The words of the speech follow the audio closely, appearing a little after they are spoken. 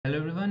Hello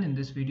everyone, in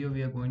this video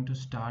we are going to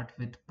start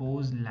with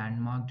pose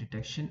landmark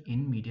detection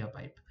in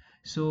Mediapipe.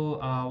 So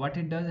what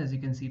it does, as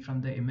you can see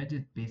from the image,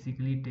 it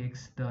basically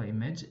takes the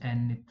image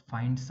and it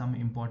finds some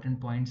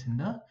important points in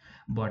the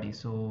body.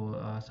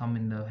 So some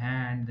in the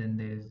hand, then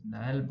there is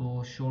the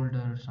elbow,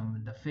 shoulder, some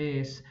in the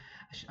face,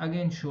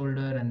 again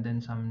shoulder, and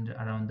then some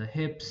around the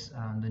hips,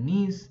 around the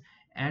knees,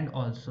 and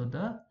also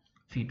the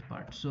feet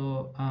part.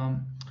 So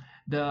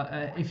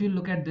the if you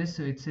look at this,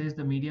 so it says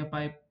the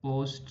Mediapipe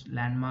post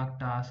landmark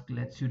task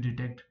lets you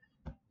detect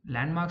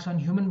landmarks on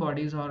human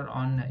bodies or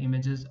on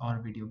images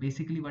or video.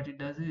 Basically what it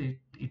does is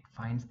it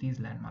finds these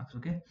landmarks.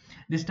 Okay,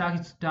 this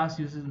task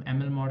uses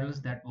ML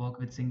models that work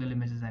with single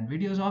images and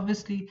videos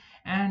obviously,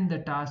 and the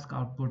task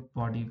output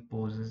body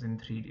poses in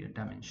 3D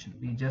dimension.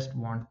 We just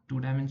want 2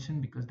 dimension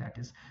because that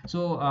is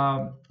so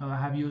I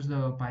have used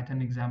the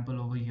Python example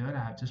over here.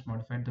 I have just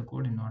modified the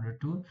code in order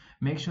to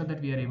make sure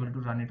that we are able to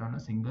run it on a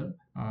single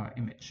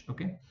image.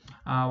 Okay,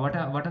 what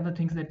are the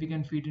things that we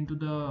can feed into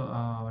the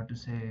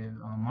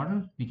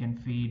model? We can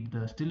feed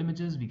the still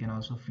images, we can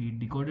also feed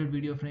decoded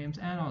video frames,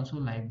 and also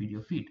live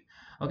video feed.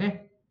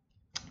 Okay,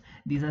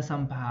 these are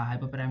some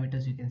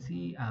hyperparameters you can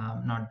see,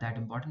 not that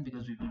important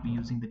because we will be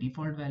using the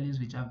default values,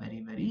 which are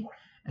very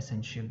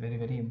essential,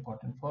 very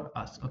important for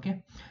us.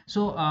 Okay,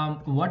 so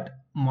what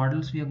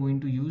models we are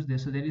going to use there?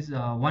 So there is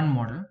one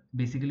model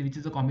basically which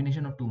is a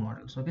combination of 2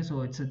 models. Okay,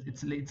 so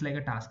it's like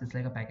a task, it's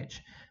like a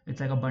package, it's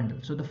like a bundle.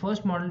 So the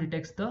first model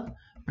detects the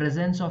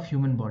presence of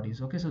human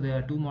bodies. Okay, so there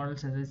are 2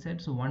 models, as I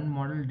said. So one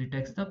model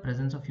detects the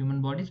presence of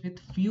human bodies with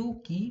few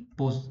key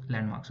pose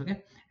landmarks,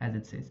 okay, as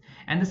it says,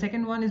 and the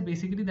second one is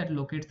basically that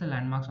locates the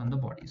landmarks on the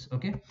bodies.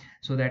 Okay,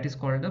 so that is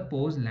called the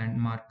pose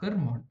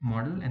landmarker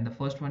model, and the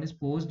first one is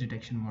pose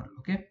detection model.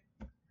 Okay,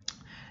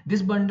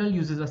 this bundle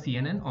uses a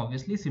CNN,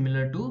 obviously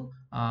similar to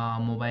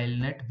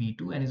MobileNet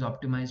v2, and is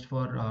optimized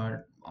for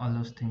all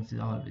those things is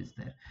always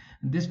there.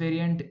 This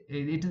variant,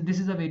 this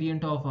is a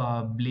variant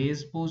of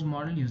Blaze pose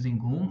model using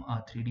GOOM,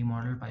 a 3D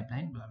model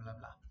pipeline, blah blah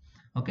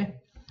blah.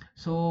 Okay,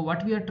 so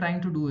what we are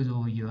trying to do is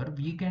over here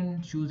we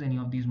can choose any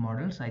of these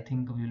models. I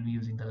think we will be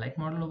using the light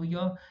model over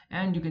here,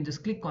 and you can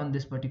just click on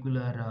this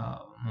particular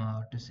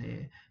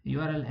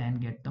URL and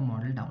get the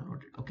model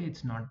downloaded. Okay,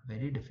 it's not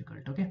very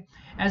difficult. Okay,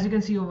 as you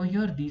can see over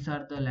here, these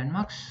are the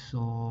landmarks.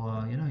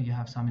 So you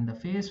have some in the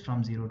face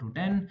from 0 to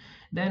 10.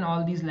 Then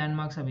all these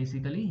landmarks are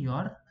basically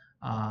your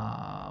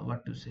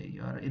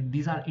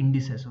these are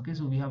indices. Okay,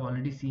 so we have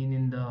already seen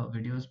in the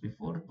videos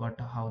before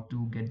how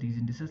to get these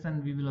indices,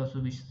 and we will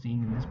also be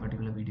seeing in this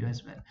particular video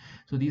as well.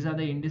 So these are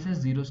the indices.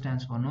 0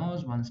 stands for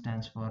nose, 1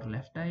 stands for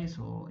left eye,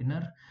 so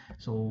inner.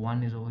 So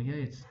 1 is over here,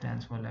 it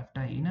stands for left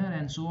eye inner,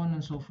 and so on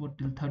and so forth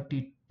till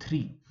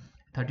 33.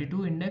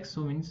 32 index,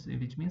 so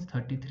which means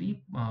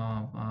 33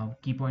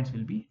 key points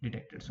will be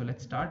detected. So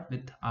let's start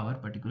with our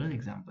particular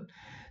example.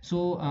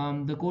 So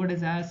the code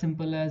is as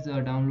simple as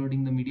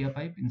downloading the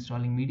Mediapipe,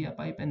 installing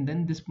Mediapipe, and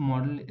then this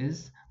model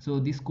is, so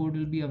this code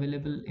will be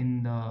available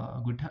in the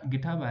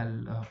GitHub.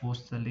 I'll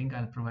post the link,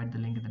 I'll provide the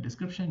link in the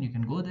description. You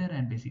can go there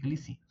and basically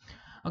see.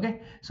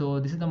 Okay, so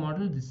this is the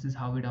model, this is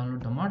how we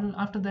download the model.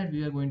 After that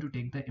we are going to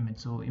take the image.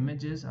 So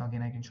images,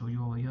 again I can show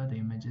you over here, the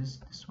image is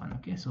this one.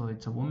 Okay, so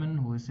it's a woman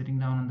who is sitting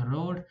down on the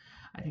road,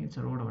 I think it's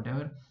a road or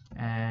whatever,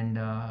 and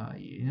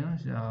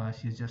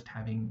she's just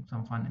having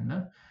some fun in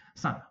the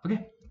sun.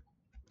 Okay,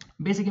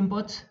 basic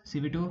imports,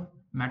 cv2,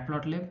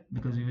 matplotlib,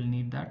 because we will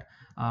need that,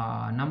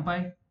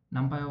 numpy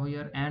over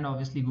here, and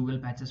obviously Google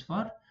patches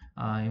for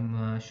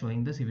I'm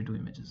showing the cv2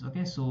 images.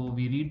 Okay, so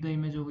we read the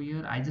image over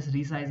here. I just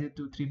resize it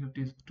to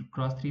 350 to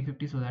cross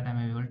 350 so that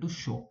I'm able to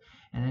show,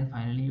 and then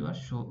finally you are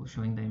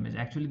showing the image.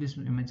 Actually this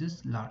image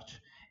is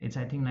large, it's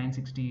I think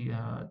 960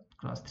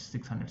 cross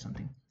 600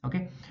 something.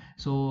 Okay,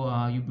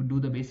 so you could do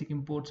the basic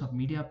imports of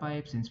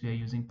Mediapipe. Since we are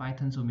using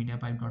Python, so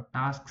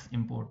mediapipe.tasks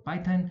import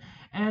Python,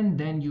 and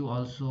then you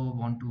also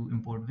want to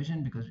import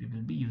vision because we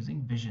will be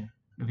using vision.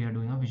 We are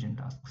doing a vision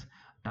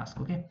task.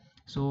 Okay,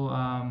 so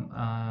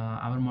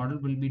our model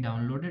will be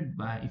downloaded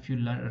by, if you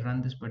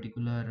run this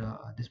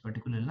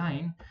particular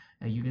line,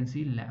 you can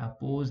see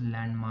pose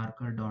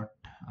landmarker dot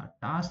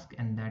task,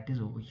 and that is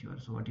over here.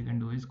 So what you can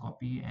do is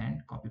copy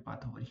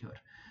path over here.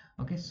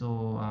 Okay,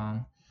 so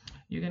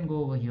you can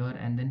go over here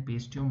and then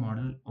paste your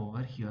model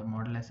over here,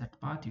 model asset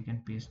path. You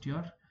can paste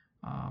your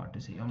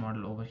your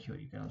model over here.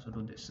 You can also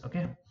do this.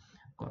 Okay,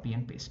 copy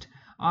and paste.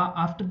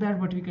 After that,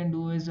 what we can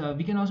do is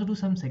we can also do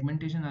some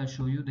segmentation. I'll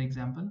show you the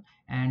example,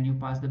 and you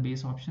pass the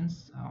base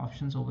options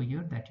over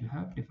here that you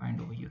have defined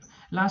over here.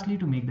 Lastly,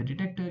 to make the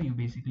detector, you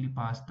basically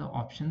pass the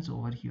options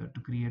over here. To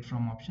create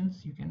from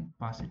options, you can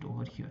pass it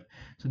over here.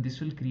 So this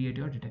will create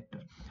your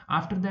detector.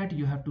 After that,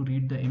 you have to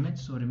read the image.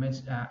 So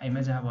image I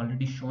have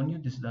already shown you.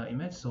 This is the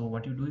image. So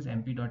what you do is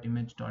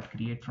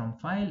mp.image.create from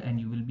file, and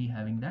you will be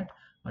having that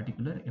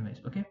particular image.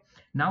 Okay,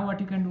 now what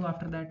you can do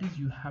after that is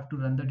you have to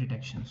run the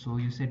detection. So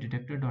you say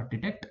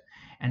detector.detect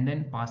and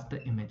then pass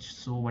the image.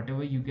 So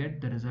whatever you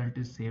get, the result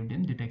is saved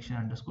in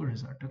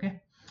detection_result.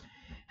 Okay,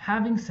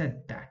 having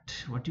said that,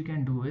 what you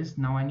can do is,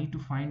 now I need to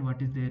find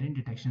what is there in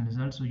detection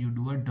result. So you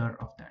do a dir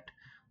of that.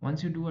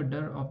 Once you do a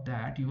dir of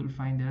that, you will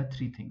find there are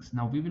three things.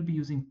 Now we will be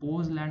using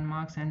pose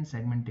landmarks and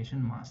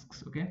segmentation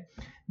masks. Okay,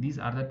 these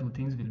are the two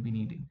things we'll be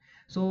needing.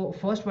 So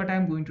first what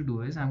I'm going to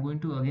do is I'm going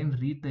to again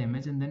read the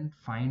image and then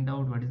find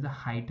out what is the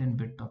height and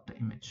width of the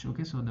image.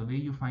 Okay, so the way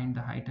you find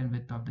the height and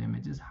width of the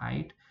image is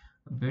height,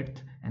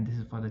 width, and this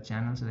is for the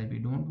channels that we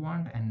don't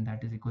want, and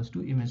that is equals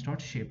to image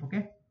dot shape.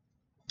 Okay,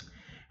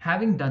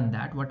 having done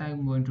that, what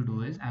I'm going to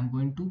do is I'm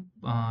going to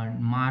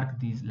mark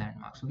these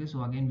landmarks. Okay,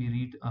 so again we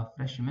read a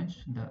fresh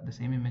image, the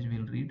same image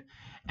we'll read,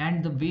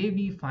 and the way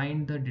we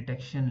find the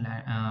detection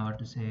what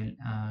to say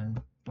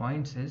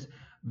points is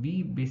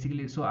we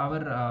basically, so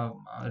our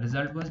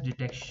result was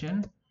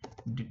detection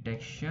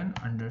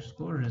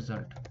underscore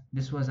result.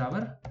 This was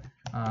our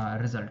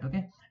result.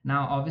 Okay,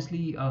 now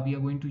obviously we are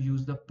going to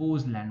use the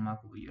pose landmark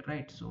over here,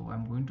 right? So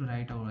I'm going to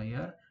write over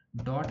here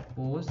dot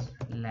pose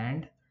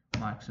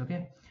landmarks.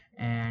 Okay,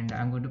 and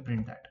I'm going to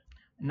print that.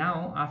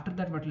 Now after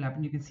that, what will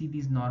happen, you can see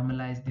these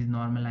normalized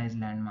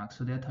landmarks.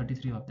 So there are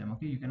 33 of them.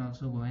 Okay, you can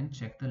also go and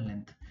check the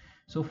length.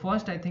 So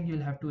first I think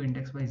you'll have to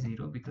index by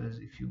 0, because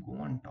if you go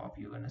on top,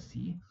 you're gonna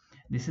see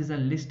this is a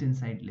list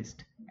inside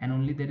list, and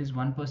only there is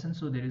one person,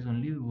 so there is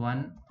only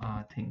one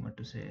thing, what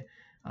to say,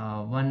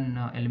 one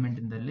element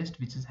in the list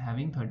which is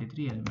having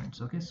 33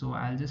 elements. Okay, so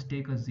I'll just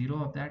take a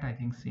 0 of that. I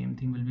think same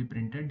thing will be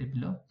printed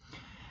below,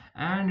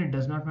 and it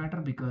does not matter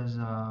because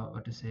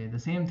what to say, the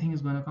same thing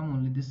is going to come,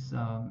 only this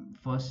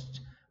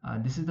first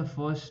this is the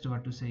first,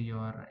 what to say,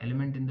 your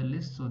element in the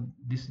list, so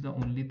this is the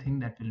only thing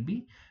that will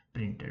be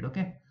printed.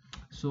 Okay,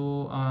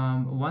 so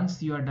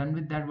once you are done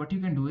with that, what you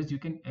can do is you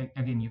can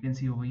again you can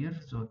see over here,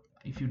 so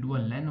if you do a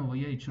len over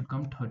here, it should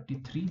come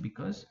 33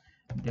 because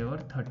there were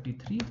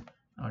 33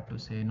 to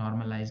say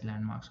normalized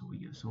landmarks over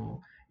here.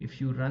 So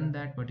if you run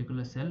that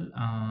particular cell,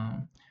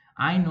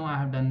 I know I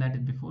have done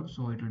that before,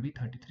 so it will be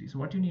 33. So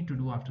what you need to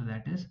do after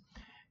that is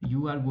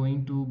you are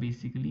going to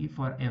basically,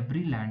 for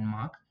every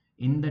landmark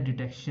in the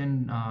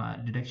detection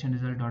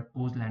result dot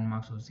pose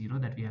landmarks of 0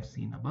 that we have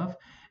seen above,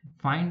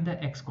 find the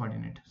x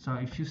coordinate. So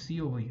if you see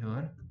over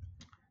here,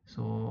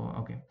 so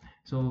okay,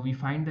 so we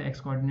find the x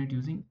coordinate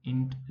using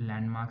int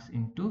landmarks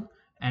into,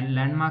 and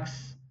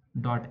landmarks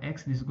dot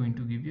x, this is going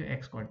to give you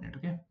x coordinate.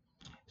 Okay,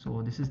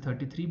 so this is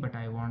 33, but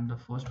I want the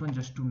first one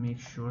just to make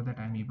sure that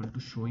I'm able to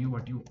show you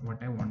what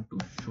I want to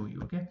show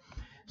you. Okay,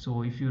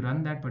 so if you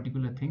run that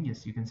particular thing,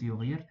 yes, you can see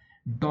over here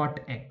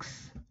dot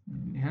x,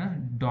 yeah,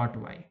 dot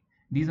y,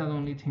 these are the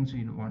only things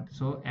we want.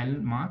 So l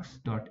marks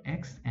dot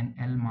x and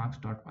l marks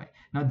dot y.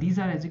 Now these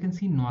are, as you can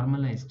see,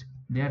 normalized.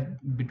 They are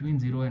between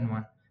 0 and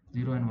 1,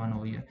 0 and 1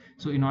 over here.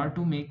 So in order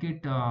to make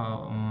it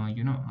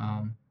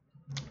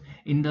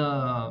in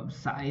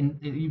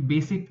the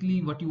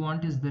basically what you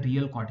want is the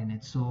real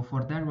coordinates. So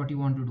for that, what you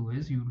want to do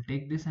is you will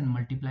take this and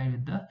multiply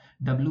with the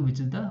w, which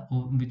is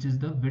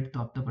the width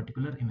of the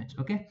particular image.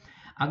 Okay,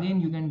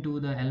 again you can do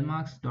the l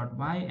marks dot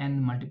y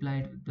and multiply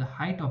it with the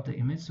height of the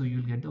image, so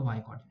you'll get the y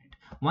coordinate.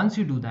 Once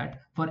you do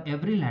that, for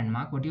every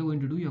landmark, what you're going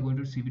to do, you're going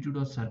to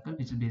cv2.circle,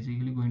 which is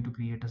basically going to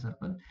create a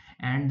circle,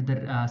 and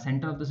the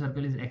center of the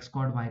circle is x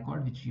chord, y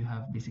chord, which you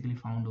have basically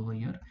found over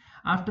here.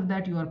 After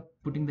that, you are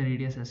putting the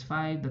radius as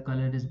 5, the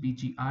color is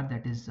bgr,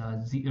 that is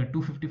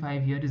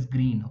 255 here is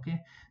green.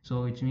 Okay,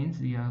 so which means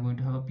we are going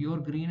to have a pure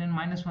green, and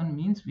 -1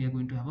 means we are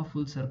going to have a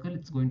full circle,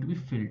 it's going to be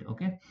filled.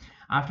 Okay,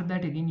 after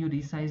that, again you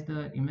resize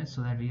the image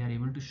so that we are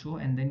able to show,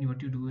 and then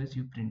what you do is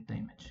you print the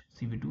image,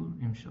 cv2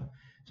 imshow.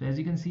 So as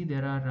you can see,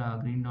 there are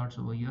green dots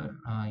over here.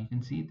 You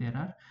can see there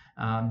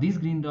are these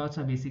green dots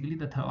are basically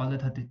all the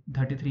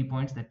 33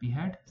 points that we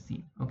had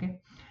seen.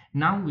 Okay,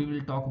 now we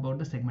will talk about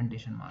the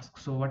segmentation mask.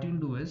 So what you'll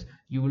do is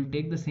you will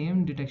take the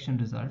same detection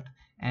result,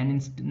 and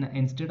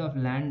instead of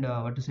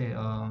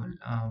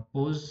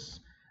pose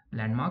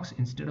landmarks,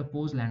 instead of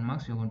pose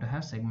landmarks, you're going to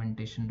have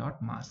segmentation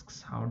dot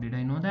masks. How did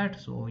I know that?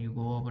 So you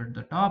go over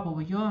the top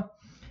over here,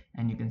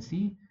 and you can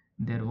see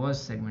there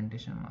was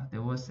segmentation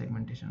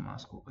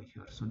mask over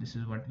here. So this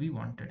is what we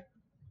wanted.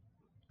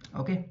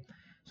 Okay,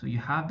 so you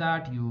have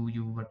that.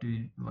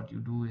 What you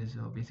do is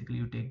basically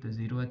you take the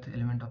 0th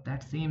element of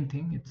that same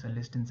thing, it's a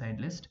list inside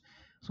list.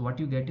 So what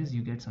you get is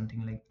you get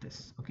something like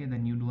this. Okay,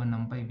 then you do a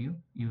numpy view.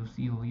 You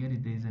see over here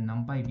there is a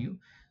numpy view.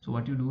 So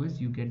what you do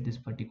is you get this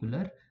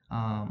particular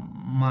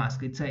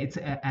mask. It's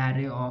an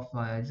array of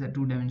it's a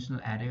two-dimensional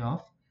array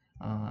of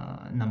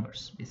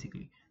numbers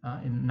basically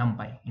in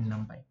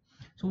numpy.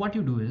 So what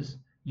you do is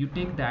you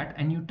take that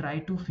and you try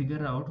to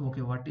figure out,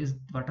 okay, what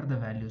are the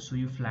values. So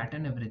you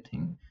flatten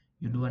everything,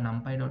 you do a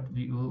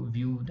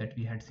numpy.view that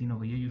we had seen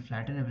over here, you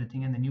flatten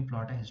everything, and then you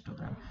plot a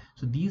histogram.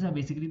 So these are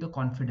basically the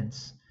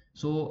confidence.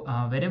 So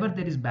wherever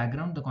there is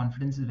background, the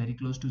confidence is very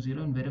close to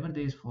 0, and wherever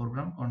there is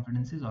foreground,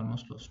 confidence is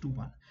almost close to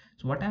 1.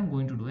 So what I'm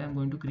going to do, I'm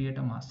going to create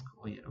a mask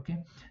over here.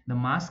 Okay, the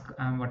mask,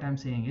 what I'm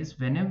saying is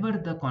whenever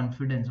the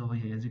confidence over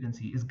here, as you can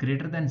see, is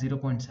greater than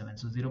 0.7,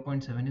 so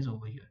 0.7 is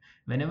over here.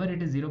 Whenever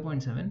it is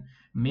 0.7,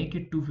 make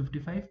it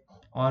 255.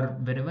 or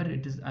wherever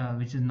it is,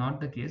 which is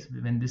not the case.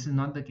 When this is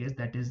not the case,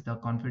 that is the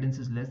confidence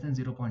is less than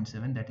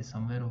 0.7, that is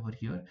somewhere over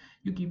here,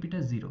 you keep it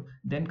as 0.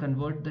 Then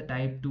convert the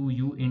type to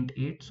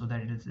uint8 so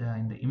that it is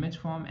in the image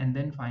form, and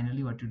then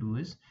finally what you do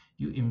is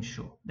you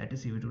imshow, that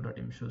is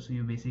cv2.imshow. So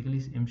you basically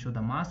imshow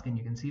the mask, and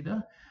you can see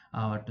the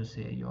what to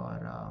say,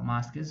 your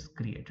mask is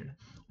created.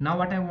 Now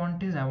what I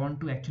want is, I want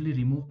to actually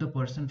remove the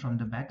person from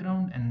the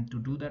background, and to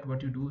do that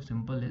what you do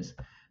simple is,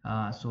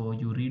 so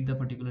you read the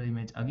particular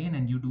image again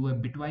and you do a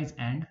bitwise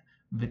AND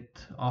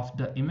width of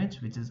the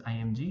image, which is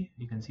img.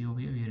 You can see over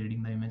here we are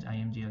reading the image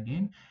img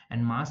again,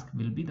 and mask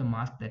will be the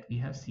mask that we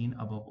have seen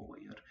above over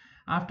here.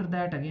 After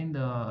that, again,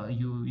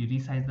 you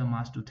resize the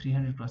mask to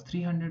 300 cross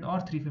 300 or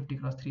 350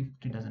 cross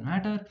 350, doesn't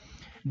matter.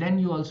 Then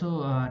you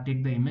also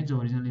take the image, the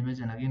original image,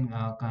 and again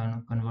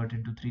convert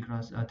it to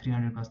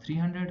 300 cross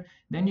 300.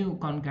 Then you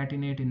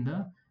concatenate in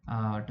the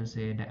to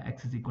say the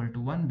x is equal to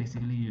 1,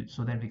 basically,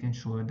 so that we can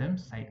show them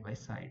side by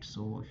side.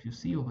 So if you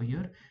see over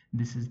here,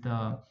 this is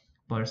the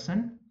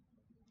person,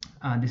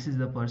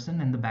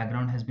 and the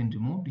background has been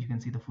removed. You can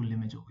see the full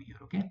image over here.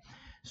 Okay,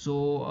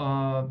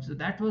 so so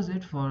that was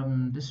it for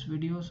this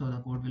video. So the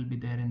code will be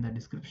there in the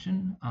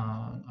description,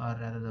 or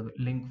rather the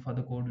link for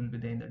the code will be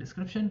there in the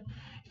description.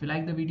 If you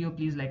like the video,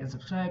 please like and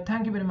subscribe.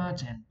 Thank you very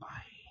much, and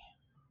bye.